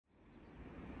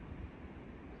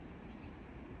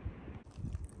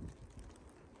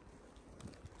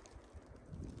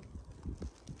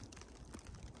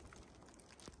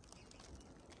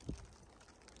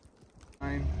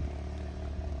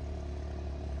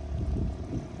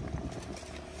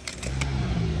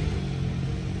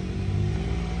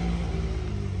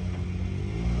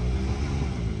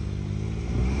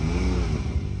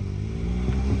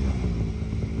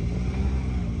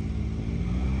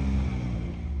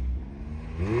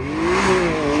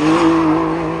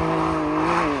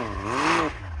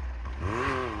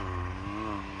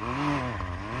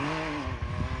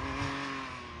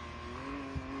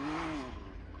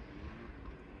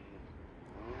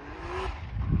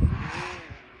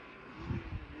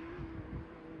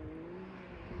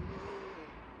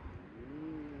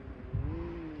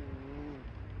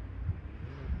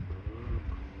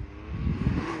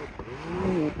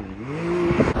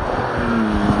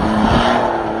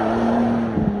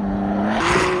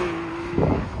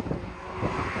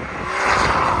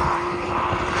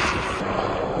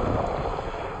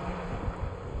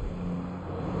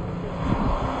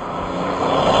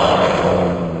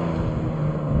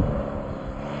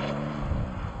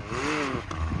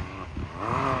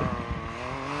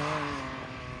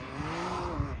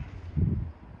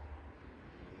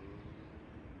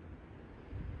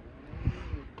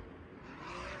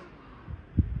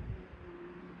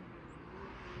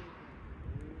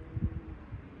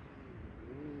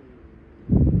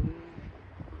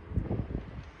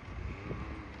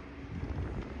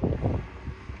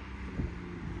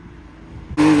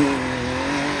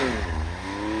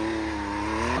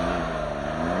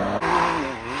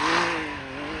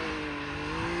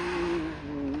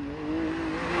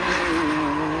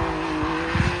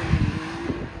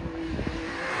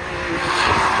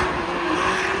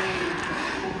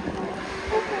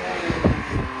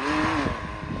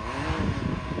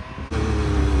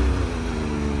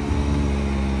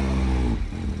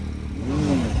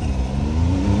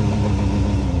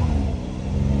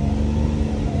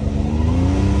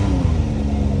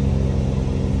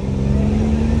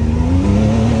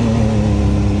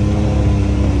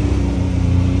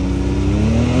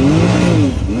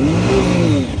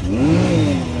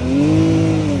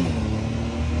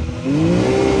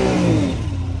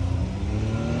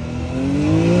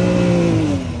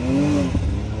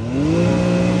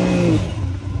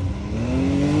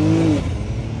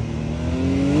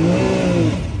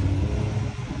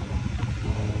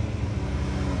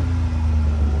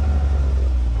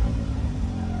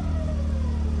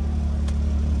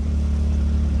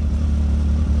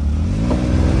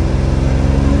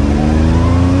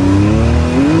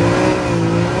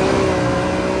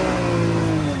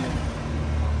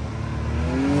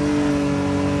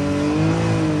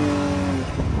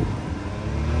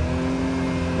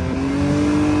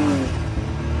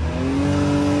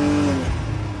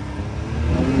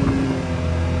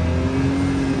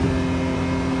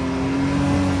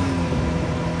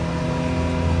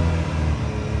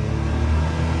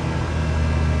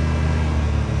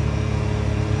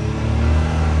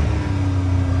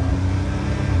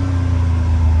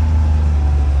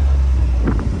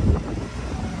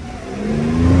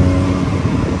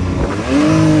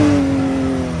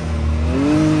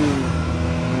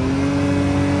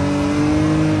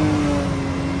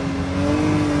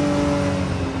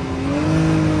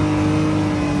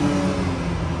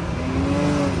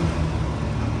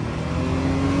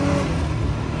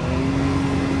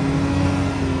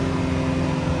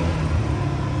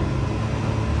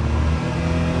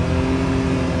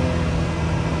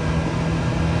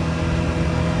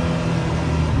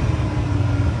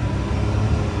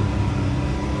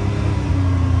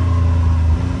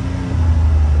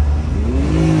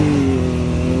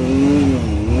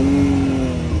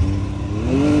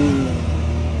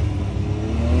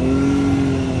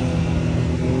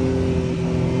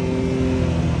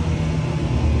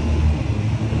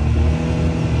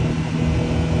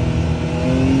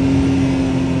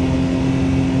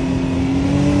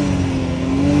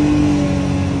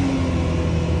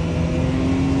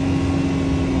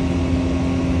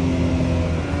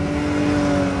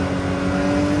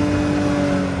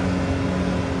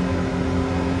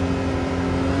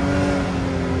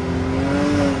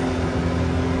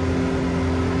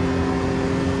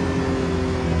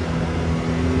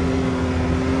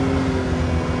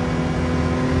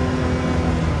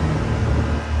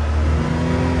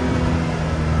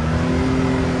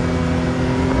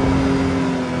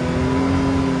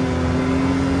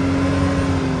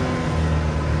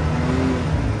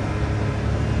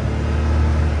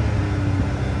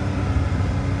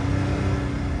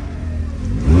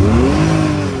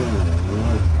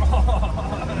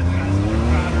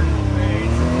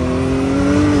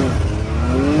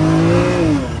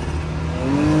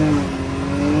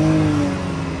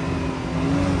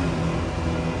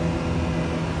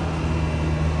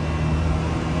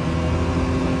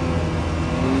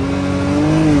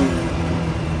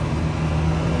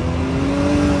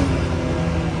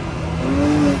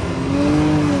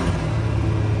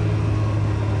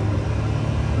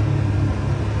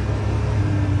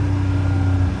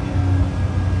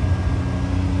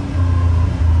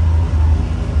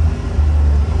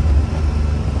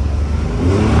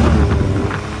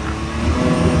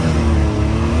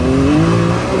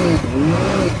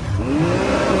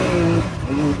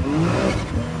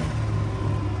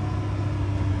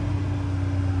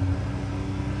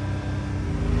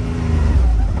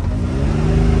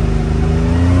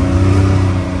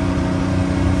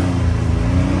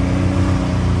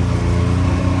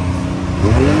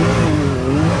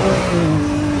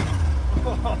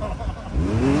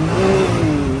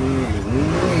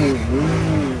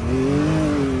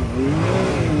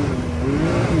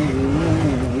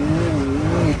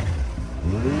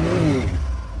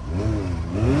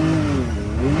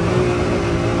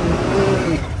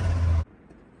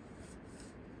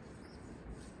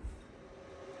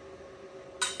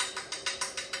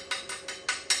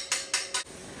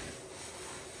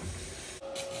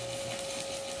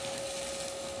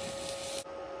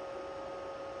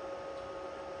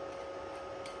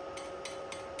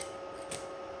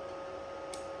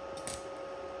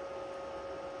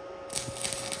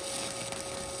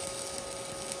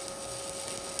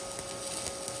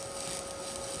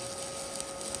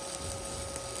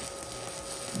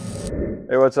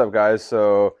Hey, what's up, guys?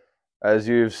 So, as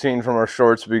you've seen from our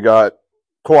shorts, we got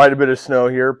quite a bit of snow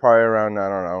here, probably around, I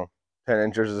don't know, 10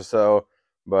 inches or so.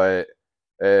 But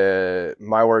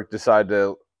my work decided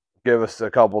to give us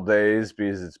a couple days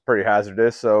because it's pretty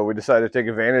hazardous. So, we decided to take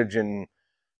advantage, and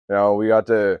we got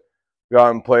to go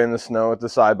out and play in the snow with the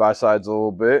side-by-sides a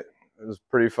little bit. It was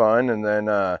pretty fun. And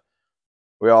then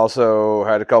we also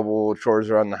had a couple chores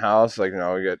around the house, like,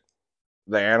 we get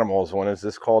the animals when it's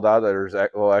this cold out. There's a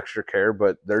little extra care,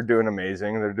 but they're doing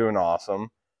amazing. They're doing awesome.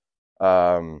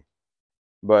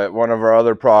 But one of our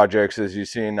other projects, as you've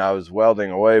seen, I was welding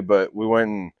away, but I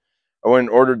went and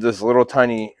ordered this little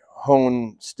tiny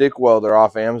hone stick welder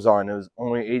off Amazon. It was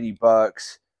only 80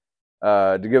 bucks.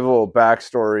 To give a little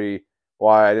backstory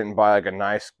why I didn't buy like a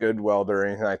nice good welder or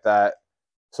anything like that.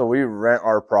 So we rent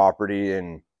our property,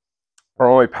 and our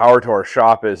only power to our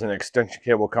shop is an extension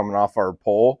cable coming off our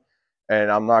pole. And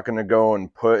I'm not going to go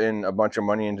and put in a bunch of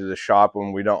money into the shop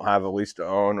when we don't have a lease to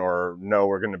own or know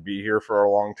we're going to be here for a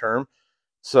long term.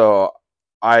 So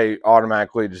I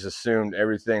automatically just assumed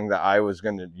everything that I was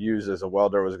going to use as a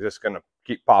welder was just going to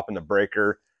keep popping the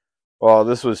breaker. Well,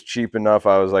 this was cheap enough.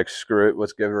 I was like, screw it,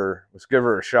 let's give her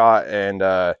a shot.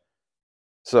 And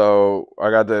so I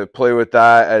got to play with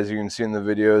that, as you can see in the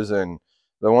videos. And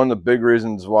one of the big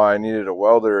reasons why I needed a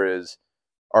welder is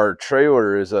our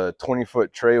trailer is a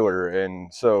 20-foot trailer,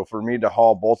 and so for me to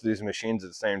haul both of these machines at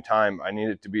the same time, I need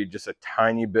it to be just a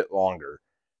tiny bit longer.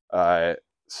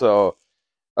 So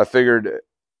I figured,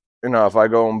 if I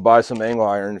go and buy some angle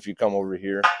iron, if you come over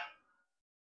here,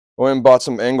 went and bought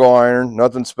some angle iron,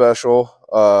 nothing special.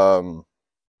 What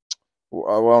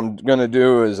I'm gonna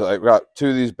do is I've got two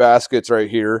of these baskets right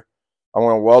here. I'm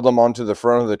gonna weld them onto the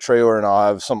front of the trailer, and I'll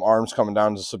have some arms coming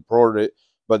down to support it.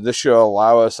 But this should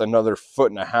allow us another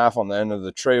 1.5 feet on the end of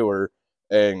the trailer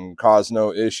and cause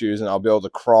no issues. And I'll be able to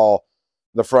crawl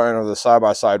the front end of the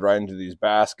side-by-side right into these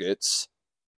baskets.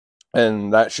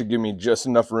 And that should give me just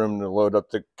enough room to load up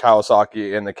the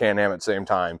Kawasaki and the CamAm at the same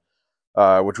time,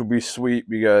 which would be sweet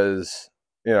because,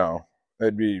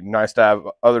 it'd be nice to have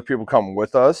other people come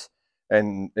with us.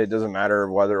 And it doesn't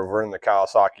matter whether we're in the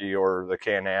Kawasaki or the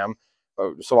CamAm.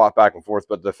 Swap back and forth,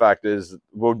 but the fact is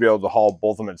we'll be able to haul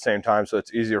both of them at the same time, so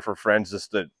it's easier for friends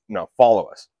just to follow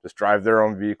us, just drive their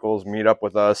own vehicles, meet up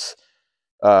with us.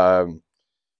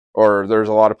 Or there's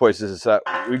a lot of places that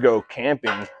we go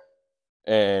camping,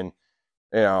 and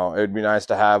it'd be nice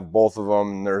to have both of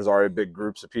them, and there's already big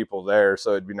groups of people there,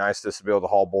 so it'd be nice just to be able to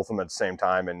haul both of them at the same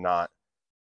time and not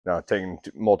taking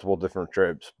multiple different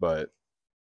trips. But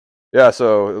yeah,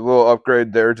 so a little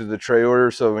upgrade there to the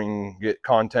trailer so we can get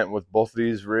content with both of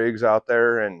these rigs out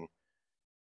there, and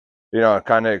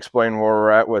kind of explain where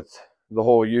we're at with the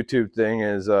whole YouTube thing.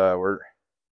 Is we're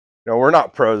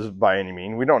not pros by any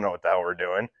means. We don't know what the hell we're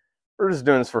doing. We're just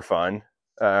doing this for fun.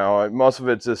 Most of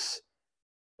it's just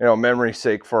memory's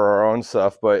sake for our own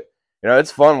stuff, but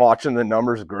it's fun watching the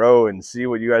numbers grow and see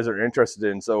what you guys are interested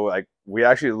in. So like we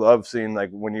actually love seeing like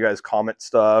when you guys comment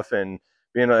stuff and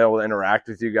being able to interact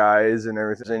with you guys and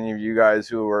everything. Any of you guys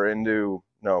who are into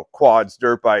quads,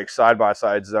 dirt bikes,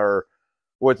 side-by-sides that are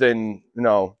within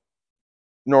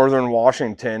northern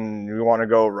Washington, you want to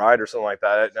go ride or something like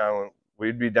that,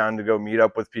 we'd be down to go meet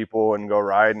up with people and go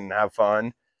ride and have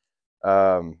fun.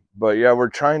 But yeah, we're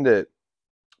trying to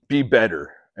be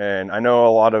better. And I know a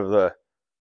lot of the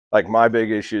my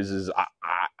big issues is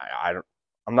I'm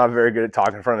not very good at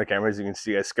talking in front of the camera. As you can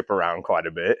see, I skip around quite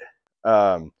a bit.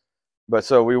 But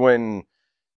so we went and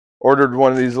ordered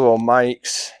one of these little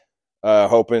mics,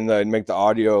 hoping that it'd make the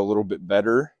audio a little bit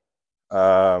better.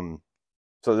 So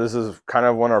this is kind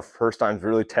of one of our first times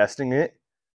really testing it.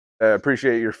 I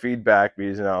appreciate your feedback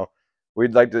because,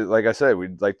 we'd like to, like I said,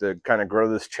 we'd like to kind of grow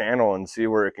this channel and see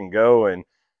where it can go, and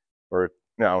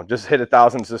just hit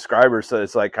 1,000 subscribers. So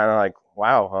it's like kind of like,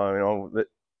 wow,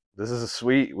 this is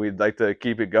sweet. We'd like to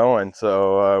keep it going.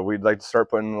 So we'd like to start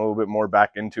putting a little bit more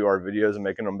back into our videos and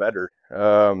making them better.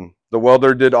 The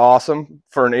welder did awesome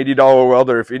for an $80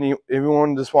 welder. If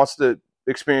anyone just wants to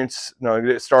experience,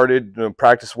 get started,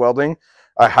 practice welding,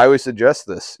 I highly suggest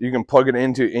this. You can plug it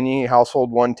into any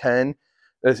household 110.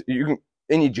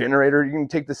 Any generator. You can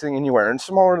take this thing anywhere, and it's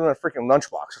smaller than a freaking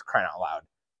lunchbox, for crying out loud.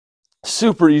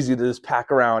 Super easy to just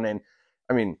pack around. And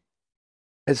I mean,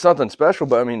 it's nothing special,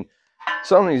 but I mean,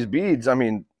 some of these beads, I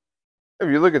mean, if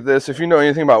you look at this, if you know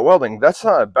anything about welding, that's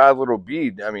not a bad little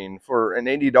bead. I mean, for an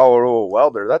 $80 little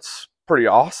welder, that's pretty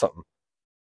awesome.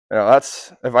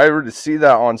 That's, if I were to see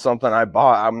that on something I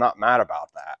bought, I'm not mad about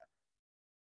that.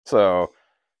 So,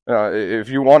 if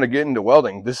you want to get into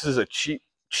welding, this is a cheap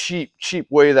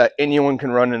way that anyone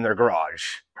can run in their garage.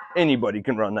 Anybody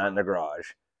can run that in their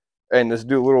garage. and just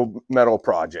do little metal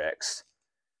projects.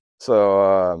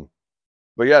 So,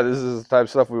 but yeah, this is the type of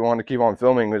stuff we want to keep on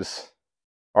filming, is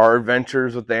our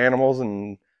adventures with the animals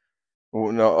and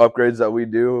upgrades that we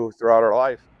do throughout our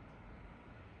life.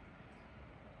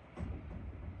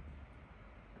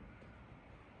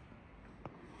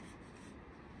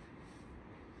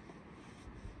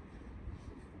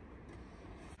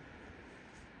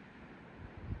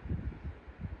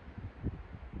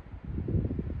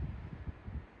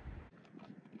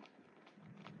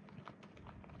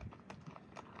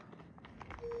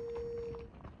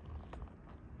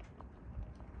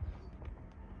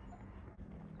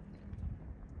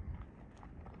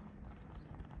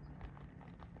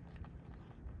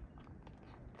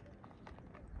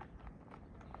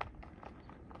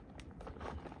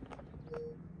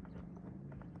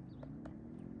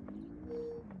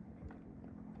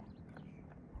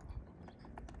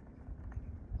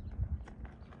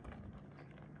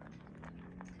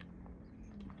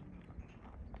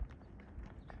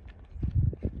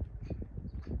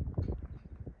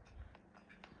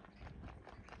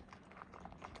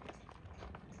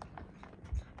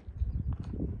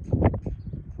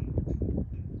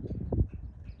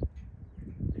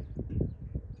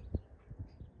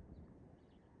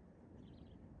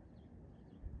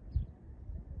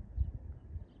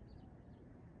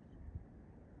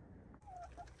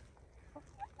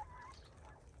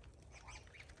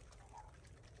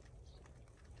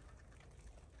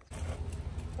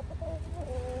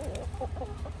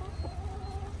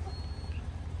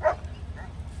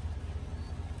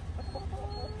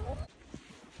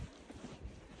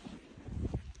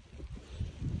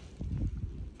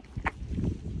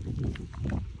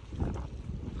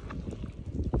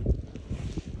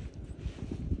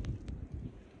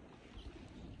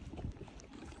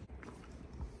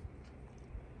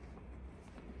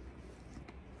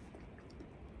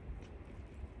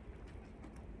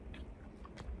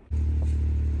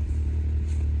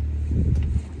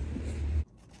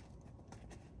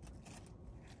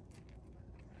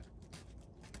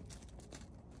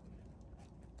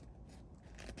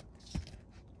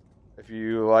 If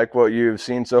you like what you've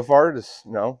seen so far, just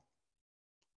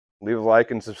leave a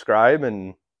like and subscribe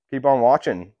and keep on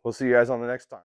watching. We'll see you guys on the next time.